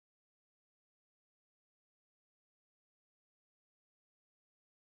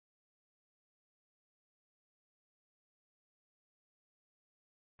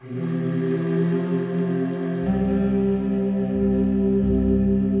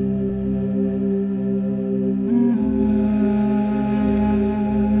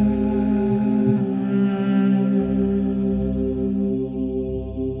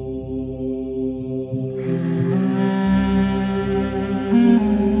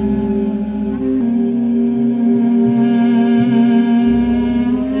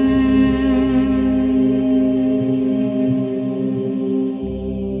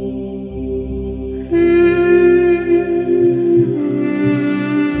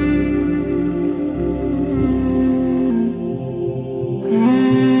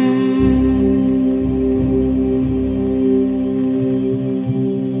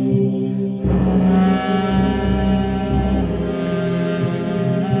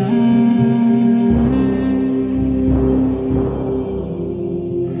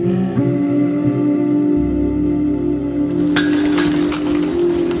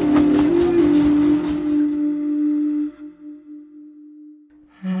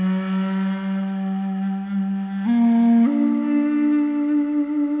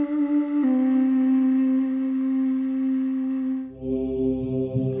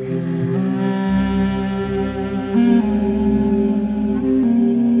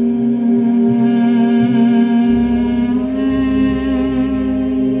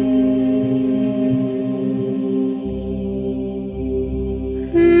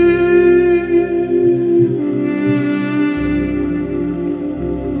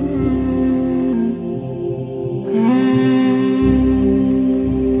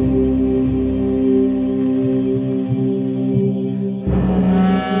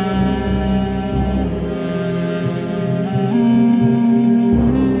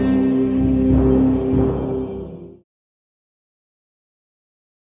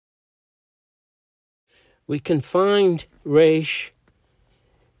We can find Resh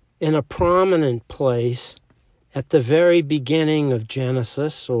in a prominent place at the very beginning of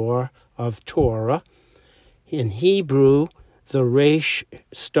Genesis or of Torah. In Hebrew, the Resh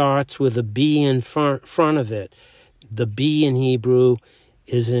starts with a B in front of it. The B in Hebrew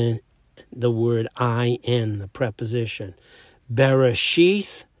is in the word in, the preposition.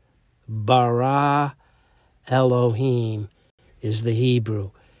 Bereshith bara Elohim is the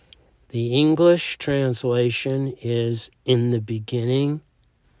Hebrew. The English translation is, in the beginning,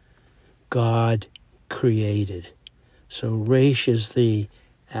 God created. So Resh is the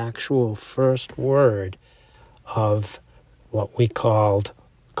actual first word of what we call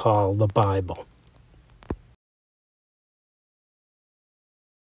the Bible.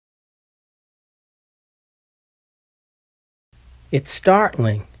 It's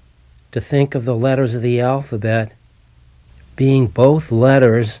startling to think of the letters of the alphabet being both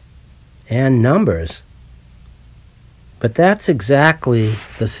letters and numbers. But that's exactly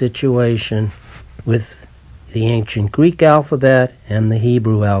the situation with the ancient Greek alphabet and the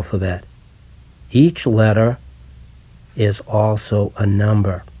Hebrew alphabet. Each letter is also a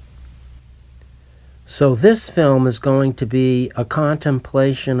number. So this film is going to be a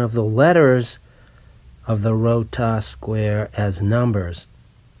contemplation of the letters of the ROTAS square as numbers.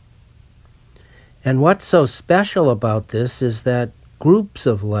 And what's so special about this is that groups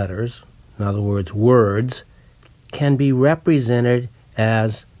of letters, in other words, words, can be represented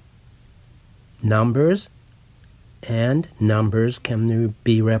as numbers, and numbers can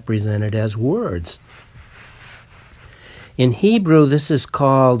be represented as words. In Hebrew, this is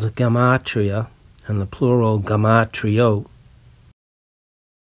called gematria, and the plural gematriot.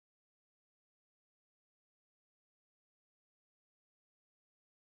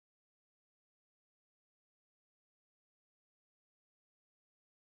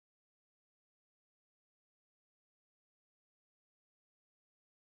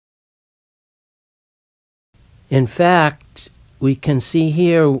 In fact, we can see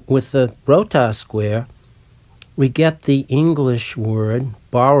here with the ROTAS square, we get the English word,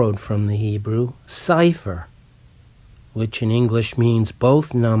 borrowed from the Hebrew, cipher, which in English means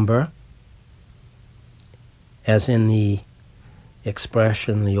both number, as in the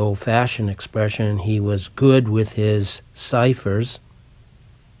expression, the old-fashioned expression, he was good with his ciphers,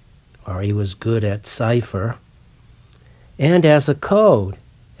 or he was good at cipher, and as a code,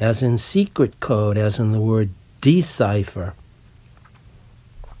 as in secret code, as in the word decipher.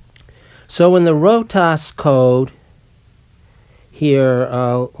 So in the ROTAS code here,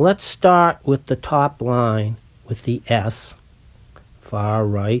 let's start with the top line, with the S, far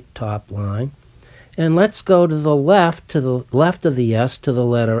right top line, and let's go to the left of the S to the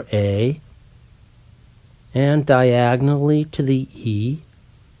letter A, and diagonally to the E,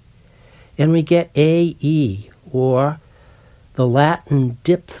 and we get AE, or the Latin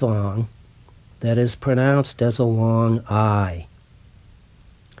diphthong that is pronounced as a long I.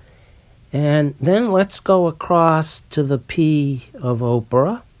 And then let's go across to the P of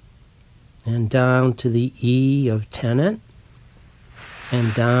opera, and down to the E of tenant,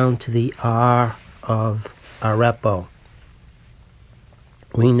 and down to the R of arepo.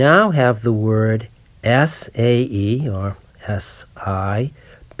 We now have the word S-A-E, or S-I-P-H-E-R.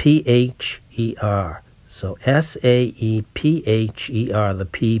 So S-A-E-P-H-E-R, the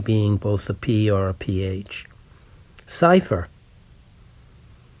P being both a P or a P-H. Cipher.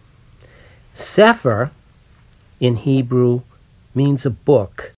 Sefer in Hebrew means a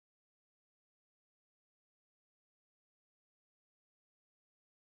book.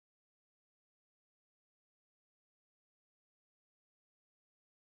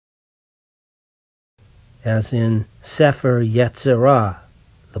 As in Sefer Yetzirah,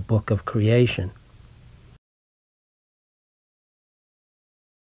 the book of creation.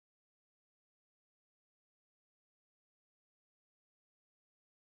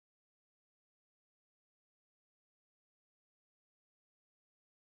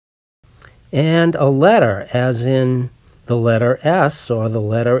 And a letter, as in the letter S or the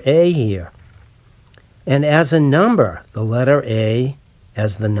letter A here. And as a number, the letter A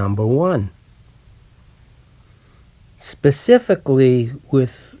as the number 1. Specifically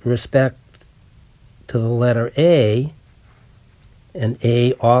with respect to the letter A, and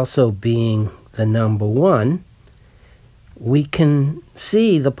A also being the number 1, we can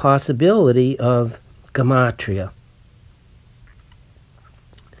see the possibility of gematria.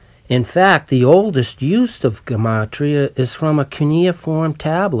 In fact, the oldest use of gematria is from a cuneiform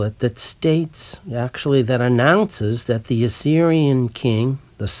tablet that states, actually that announces that the Assyrian king,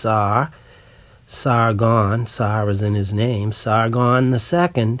 the Sargon, Sar is in his name, Sargon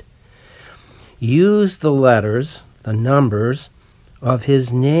II, used the letters, the numbers, of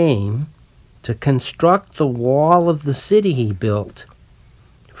his name to construct the wall of the city he built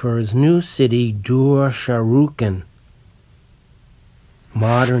for his new city, Dur-Sharrukin,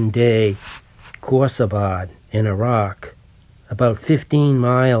 modern-day Khorsabad in Iraq, about 15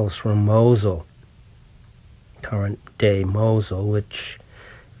 miles from Mosul, current-day Mosul, which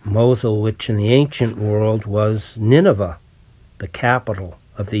in the ancient world was Nineveh, the capital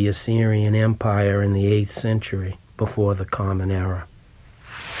of the Assyrian Empire in the 8th century, before the Common Era.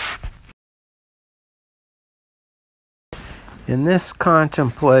 In this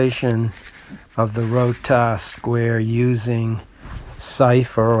contemplation of the ROTAS square using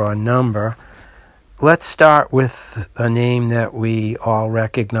cipher or number, let's start with a name that we all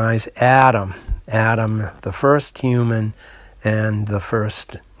recognize, Adam. Adam, the first human and the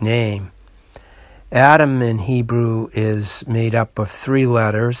first name. Adam in Hebrew is made up of 3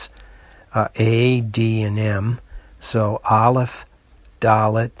 letters, A, D, and M. So Aleph,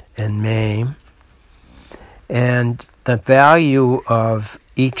 Dalet, and Mem. And the value of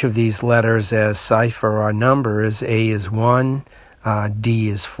each of these letters as cipher or number is A is 1, D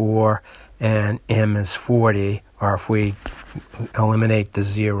is 4, and M is 40. Or if we eliminate the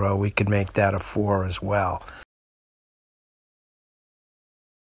 0, we could make that a 4 as well.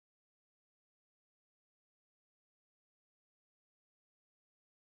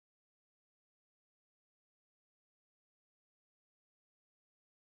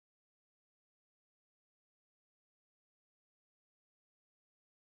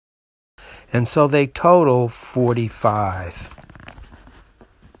 And so they total 45.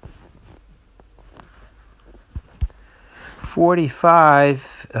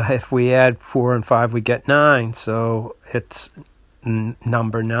 45, if we add 4 and 5, we get 9. So it's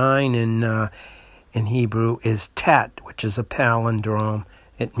number 9 in Hebrew is tet, which is a palindrome.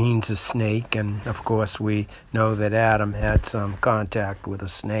 It means a snake, and of course we know that Adam had some contact with a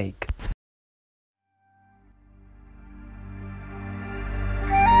snake.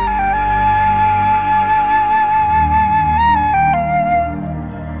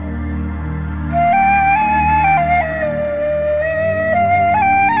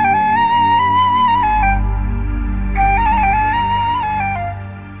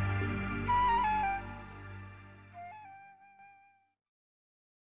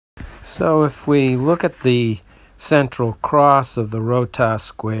 So if we look at the central cross of the ROTAS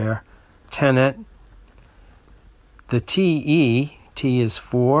square, tenet, the T is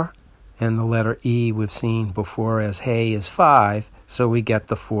 4, and the letter E we've seen before as hey is 5, so we get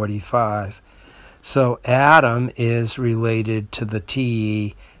the 45. So Adam is related to the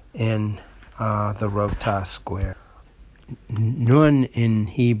T in the ROTAS square. Nun in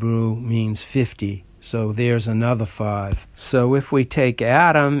Hebrew means 50. So there's another 5. So if we take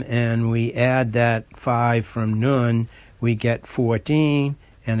Adam and we add that 5 from Nun, we get 14,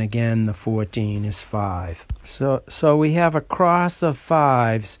 and again the 14 is 5. So we have a cross of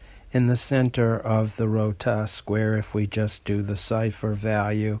 5s in the center of the ROTAS square if we just do the cipher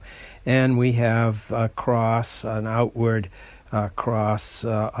value, and we have a cross, an outward cross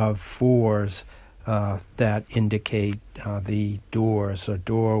of 4s that indicate the doors or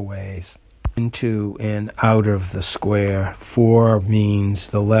doorways into and out of the square. 4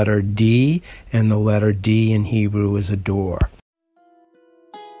 means the letter D, and the letter D in Hebrew is a door.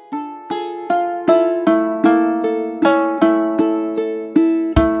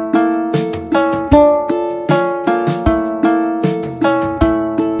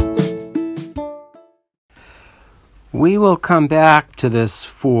 We will come back to this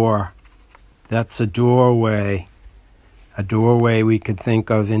 4. That's a doorway we could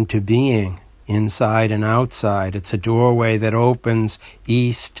think of into being, inside and outside. It's a doorway that opens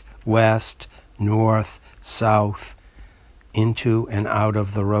east, west, north, south, into and out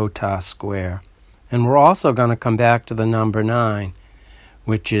of the ROTAS square. And we're also going to come back to the number 9,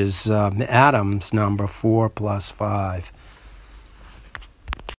 which is Adam's number, 4 plus 5.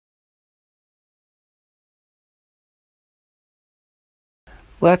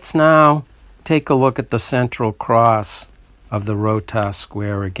 Let's now take a look at the central cross of the ROTAS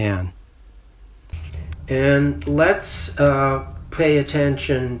square again. And let's pay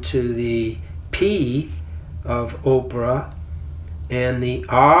attention to the P of Oprah, and the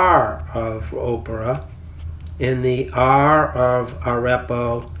R of Oprah, and the R of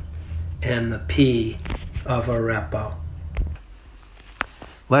Arepo, and the P of Arepo.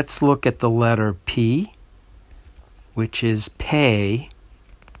 Let's look at the letter P, which is pay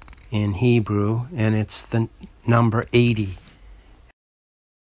in Hebrew, and it's the number 80.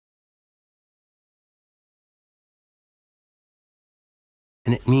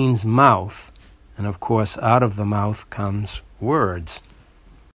 And it means mouth, and of course out of the mouth comes words.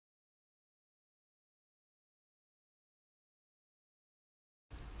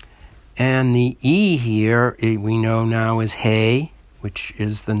 And the E here, we know now, is Hey, which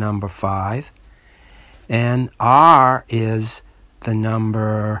is the number 5. And R is the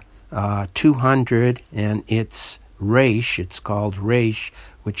number 200, and it's Resh. It's called Resh,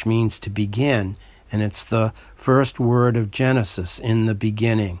 which means to begin. And it's the first word of Genesis, in the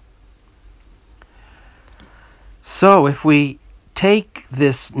beginning. So if we take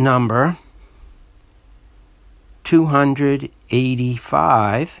this number,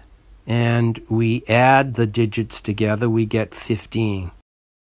 285, and we add the digits together, we get 15.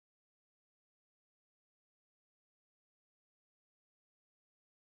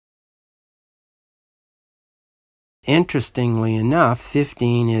 Interestingly enough,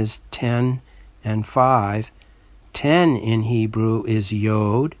 15 is 10 and 5. 10 in Hebrew is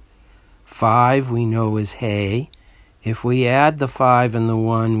Yod. 5 we know is Hey. If we add the 5 and the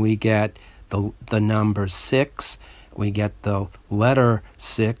 1, we get the number 6. We get the letter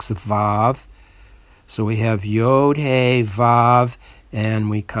 6, Vav. So we have Yod, Hey, Vav,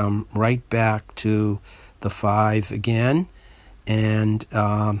 and we come right back to the 5 again. And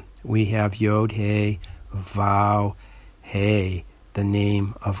we have Yod, Hey, Vav, Hey, the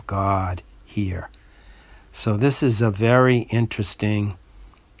name of God here. So this is a very interesting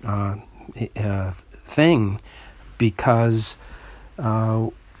thing, because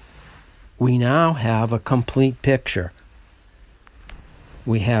we now have a complete picture.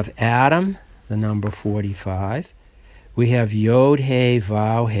 We have Adam, the number 45. We have Yod, Hey,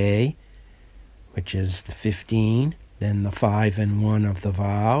 Vav, Hey, which is the 15. Then the 5 and 1 of the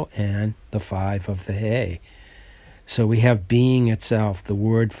Vav, and the 5 of the Hey. So we have being itself, the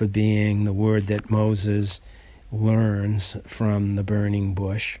word for being, the word that Moses learns from the burning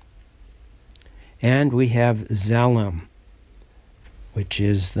bush. And we have Zelem, which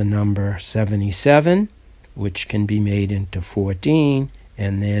is the number 77, which can be made into 14,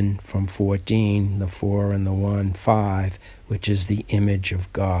 and then from 14, the 4 and the 1, 5, which is the image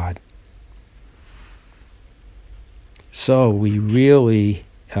of God. So we really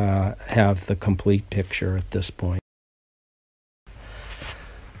have the complete picture at this point.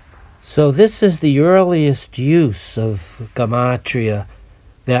 So this is the earliest use of gematria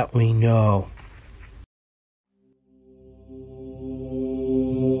that we know.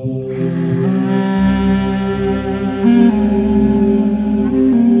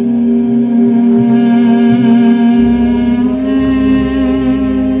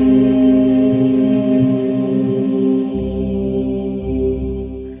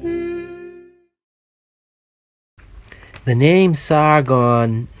 The name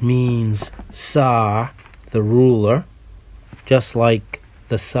Sargon means Sar, the ruler, just like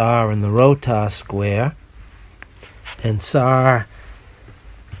the Sar in the ROTAS square. And Sar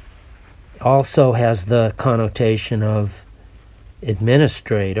also has the connotation of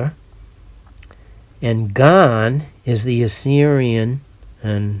administrator. And Gan is the Assyrian,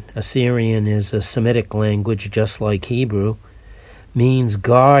 and Assyrian is a Semitic language just like Hebrew, means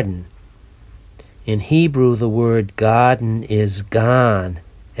garden. In Hebrew, the word garden is Gan,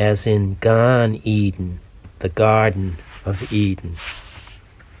 as in Gan Eden, the Garden of Eden.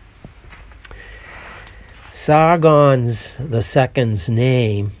 Sargon's, the second's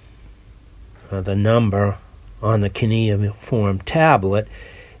name, the number on the cuneiform tablet,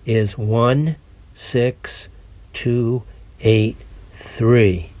 is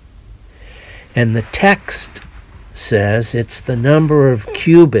 16283. And the text says it's the number of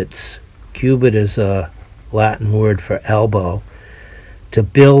cubits. Cubit is a Latin word for elbow, to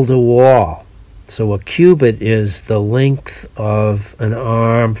build a wall. So a cubit is the length of an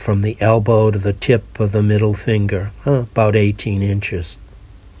arm from the elbow to the tip of the middle finger, about 18 inches.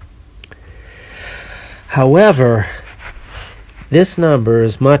 However, this number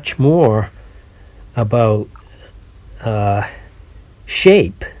is much more about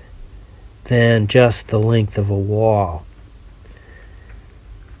shape than just the length of a wall.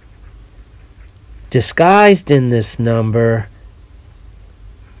 Disguised in this number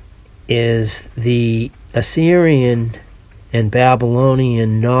is the Assyrian and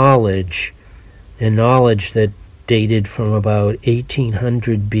Babylonian knowledge, and knowledge that dated from about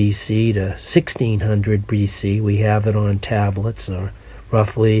 1800 BC to 1600 BC. We have it on tablets, or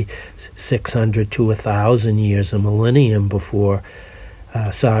roughly 600 to 1,000 years, a millennium before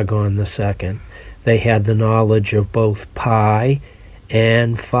Sargon II. They had the knowledge of both pi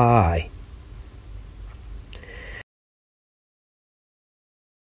and phi.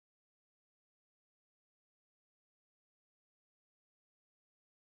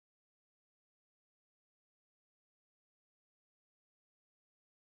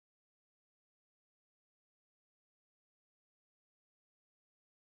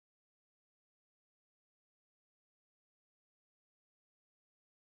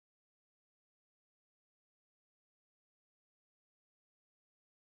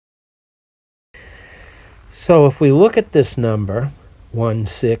 So if we look at this number,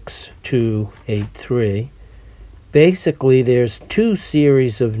 16283, basically there's two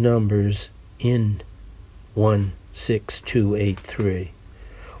series of numbers in 16283.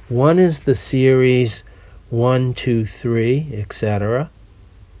 One is the series 1, 2, 3, etc.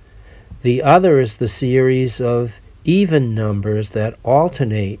 The other is the series of even numbers that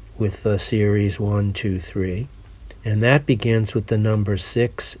alternate with the series 1, 2, 3, and that begins with the number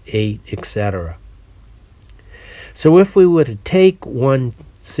 6, 8, etc. So if we were to take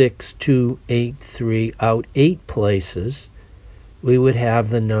 16283 out 8 places, we would have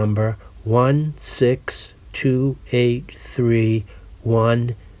the number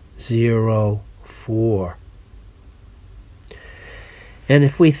 16283,104. And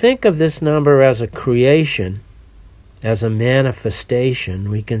if we think of this number as a creation, as a manifestation,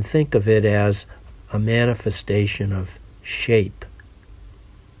 we can think of it as a manifestation of shape.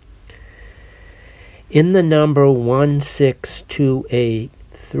 In the number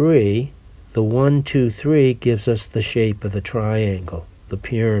 16283, the 1, 2, 3 gives us the shape of the triangle, the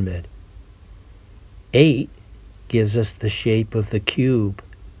pyramid. 8 gives us the shape of the cube.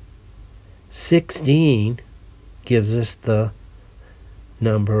 16 gives us the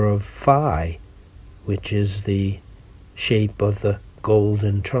number of phi, which is the shape of the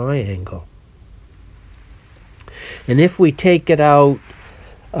golden triangle. And if we take it out,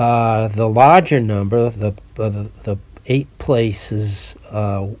 the larger number, the 8 places,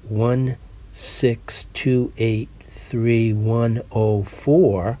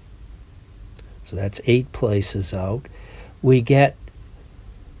 16283,104, so that's 8 places out, we get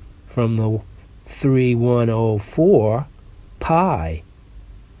from the 3104 pi,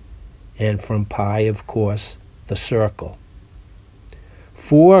 and from pi, of course, the circle.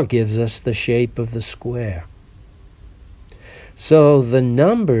 4 gives us the shape of the square. So the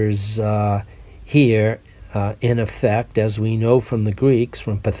numbers here, in effect, as we know from the Greeks,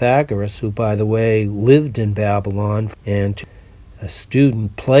 from Pythagoras, who, by the way, lived in Babylon, and a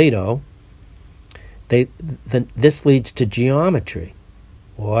student, Plato, this leads to geometry,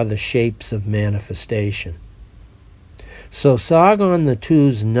 or the shapes of manifestation. So Sargon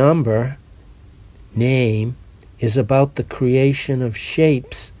II's number, name, is about the creation of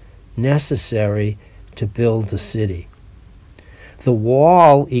shapes necessary to build a city. The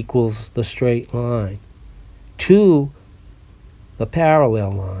wall equals the straight line. 2, the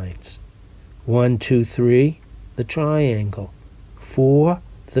parallel lines. 1, 2, 3, the triangle. 4,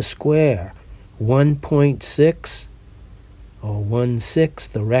 the square. 1.6,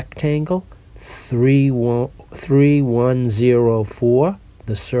 16, the rectangle, 3104,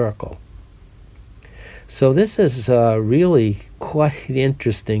 the circle. So this is really quite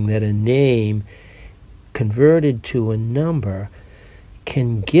interesting that a name converted to a number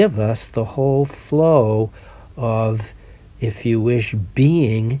can give us the whole flow of, if you wish,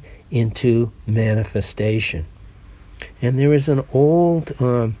 being into manifestation. And there is an old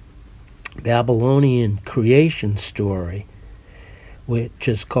Babylonian creation story which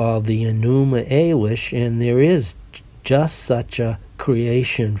is called the Enuma Elish, and there is just such a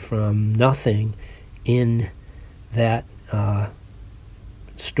creation from nothing in that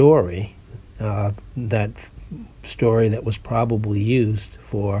story, that story that was probably used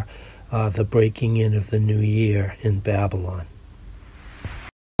for the breaking in of the new year in Babylon.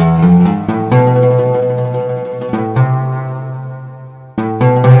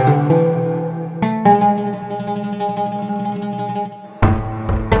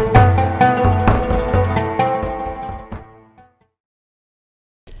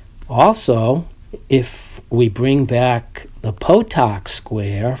 Also, if we bring back the Potok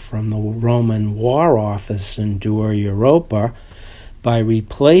square from the Roman War Office in Dura Europa, by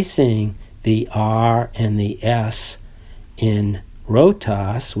replacing the R and the S in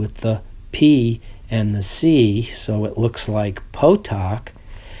ROTAS with the P and the C, so it looks like Potok,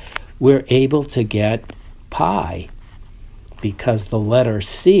 we're able to get pi, because the letter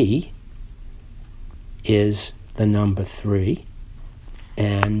C is the number 3,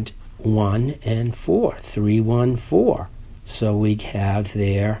 and 1 and 4, 314. So we have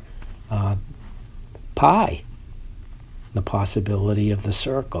there pi, the possibility of the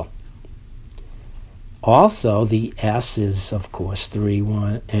circle. Also, the S is, of course, 3,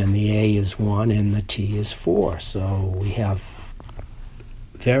 1, and the A is 1, and the T is 4. So we have,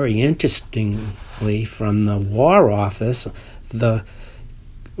 very interestingly, from the War Office, the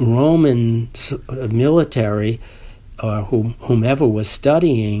Roman military, whomever was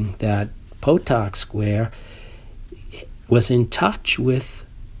studying that Potok square, was in touch with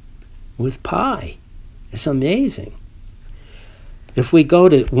pi. It's amazing. If we go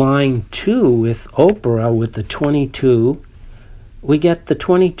to line 2 with opera with the 22, we get the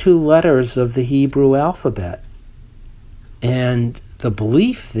 22 letters of the Hebrew alphabet. And the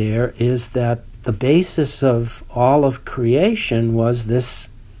belief there is that the basis of all of creation was this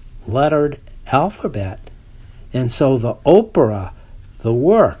lettered alphabet. And so the opera, the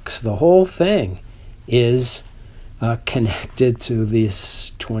works, the whole thing is connected to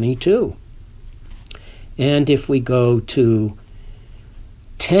this 22. And if we go to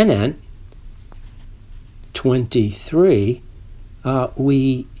Tenant 23,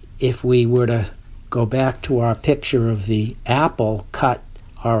 if we were to go back to our picture of the apple cut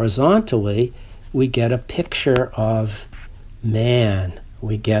horizontally, we get a picture of man.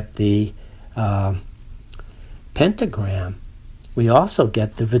 We get the pentagram. We also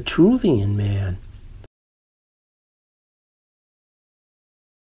get the Vitruvian Man,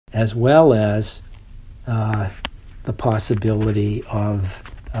 as well as the possibility of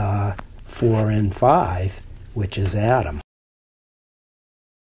 4 and 5, which is Adam.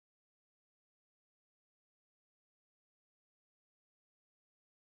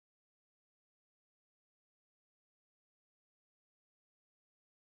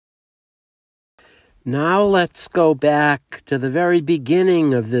 Now let's go back to the very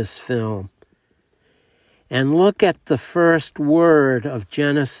beginning of this film and look at the first word of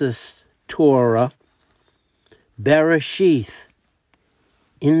Genesis Torah, Bereshith,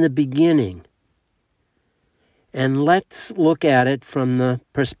 in the beginning. And let's look at it from the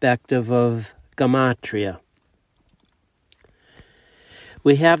perspective of Gematria.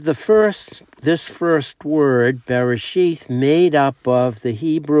 We have this first word, Bereshith, made up of the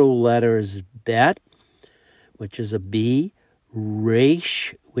Hebrew letters Bet, which is a B,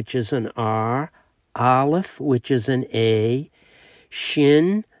 Resh, which is an R, Aleph, which is an A,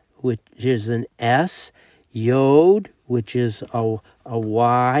 Shin, which is an S, Yod, which is a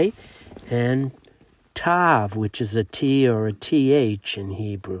Y, and Tav, which is a T or a TH in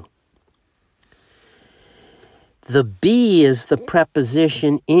Hebrew. The B is the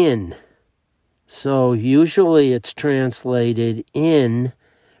preposition in. So usually it's translated in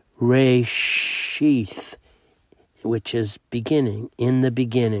Reshith, which is beginning, in the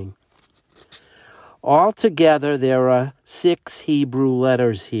beginning. Altogether, there are 6 Hebrew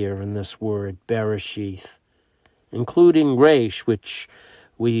letters here in this word, Bereshith, including Resh, which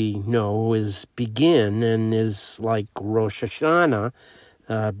we know is begin and is like Rosh Hashanah,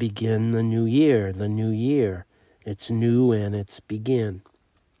 begin the new year, the new year. It's new and it's begin.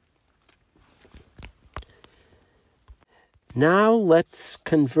 Now let's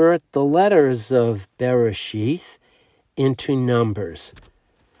convert the letters of Bereshith into numbers.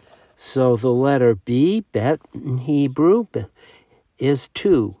 So the letter B, Bet in Hebrew, is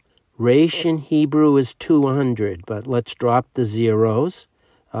 2. Resh in Hebrew is 200, but let's drop the zeros,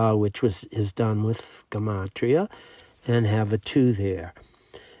 which is done with gematria, and have a 2 there.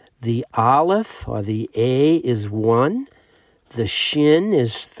 The Aleph, or the A, is 1. The Shin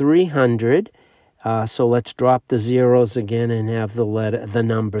is 300, so let's drop the zeros again and have the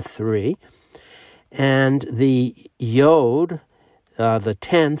number 3. And the Yod, the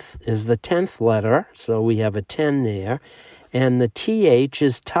 10th, is the 10th letter, so we have a 10 there. And the TH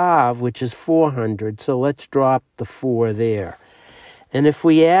is Tav, which is 400, so let's drop the 4 there. And if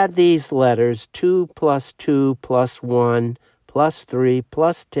we add these letters, 2 plus 2 plus 1 plus 3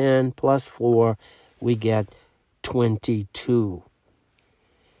 plus 10 plus 4, we get 22,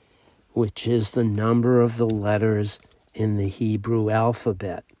 which is the number of the letters in the Hebrew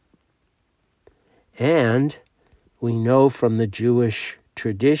alphabet. And we know from the Jewish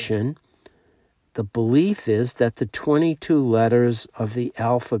tradition, the belief is that the 22 letters of the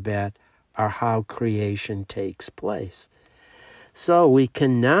alphabet are how creation takes place. So we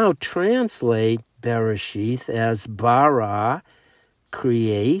can now translate Bereshith as bara,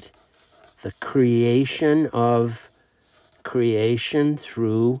 create, the creation of creation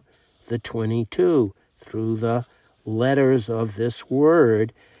through the 22, through the letters of this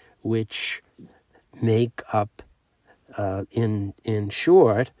word, which make up, in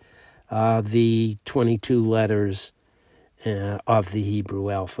short, the 22 letters of the Hebrew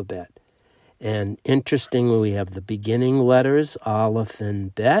alphabet. And interestingly, we have the beginning letters, Aleph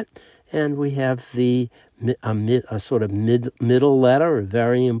and Bet, and we have a sort of middle letter, a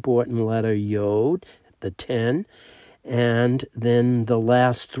very important letter, Yod, the 10, and then the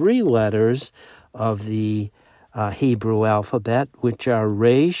last 3 letters of the Hebrew alphabet, which are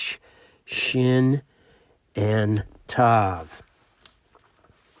Resh, Shin, and Tav.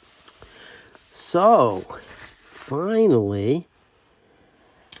 So, finally,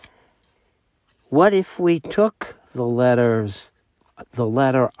 what if we took the letter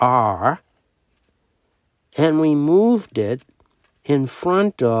R, and we moved it in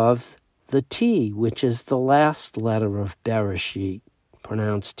front of the T, which is the last letter of Bereshith,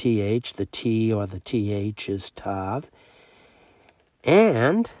 pronounced TH, the T or the TH is Tav.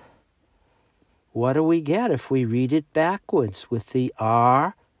 And what do we get if we read it backwards with the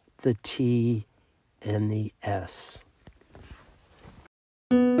R, the T, and the S?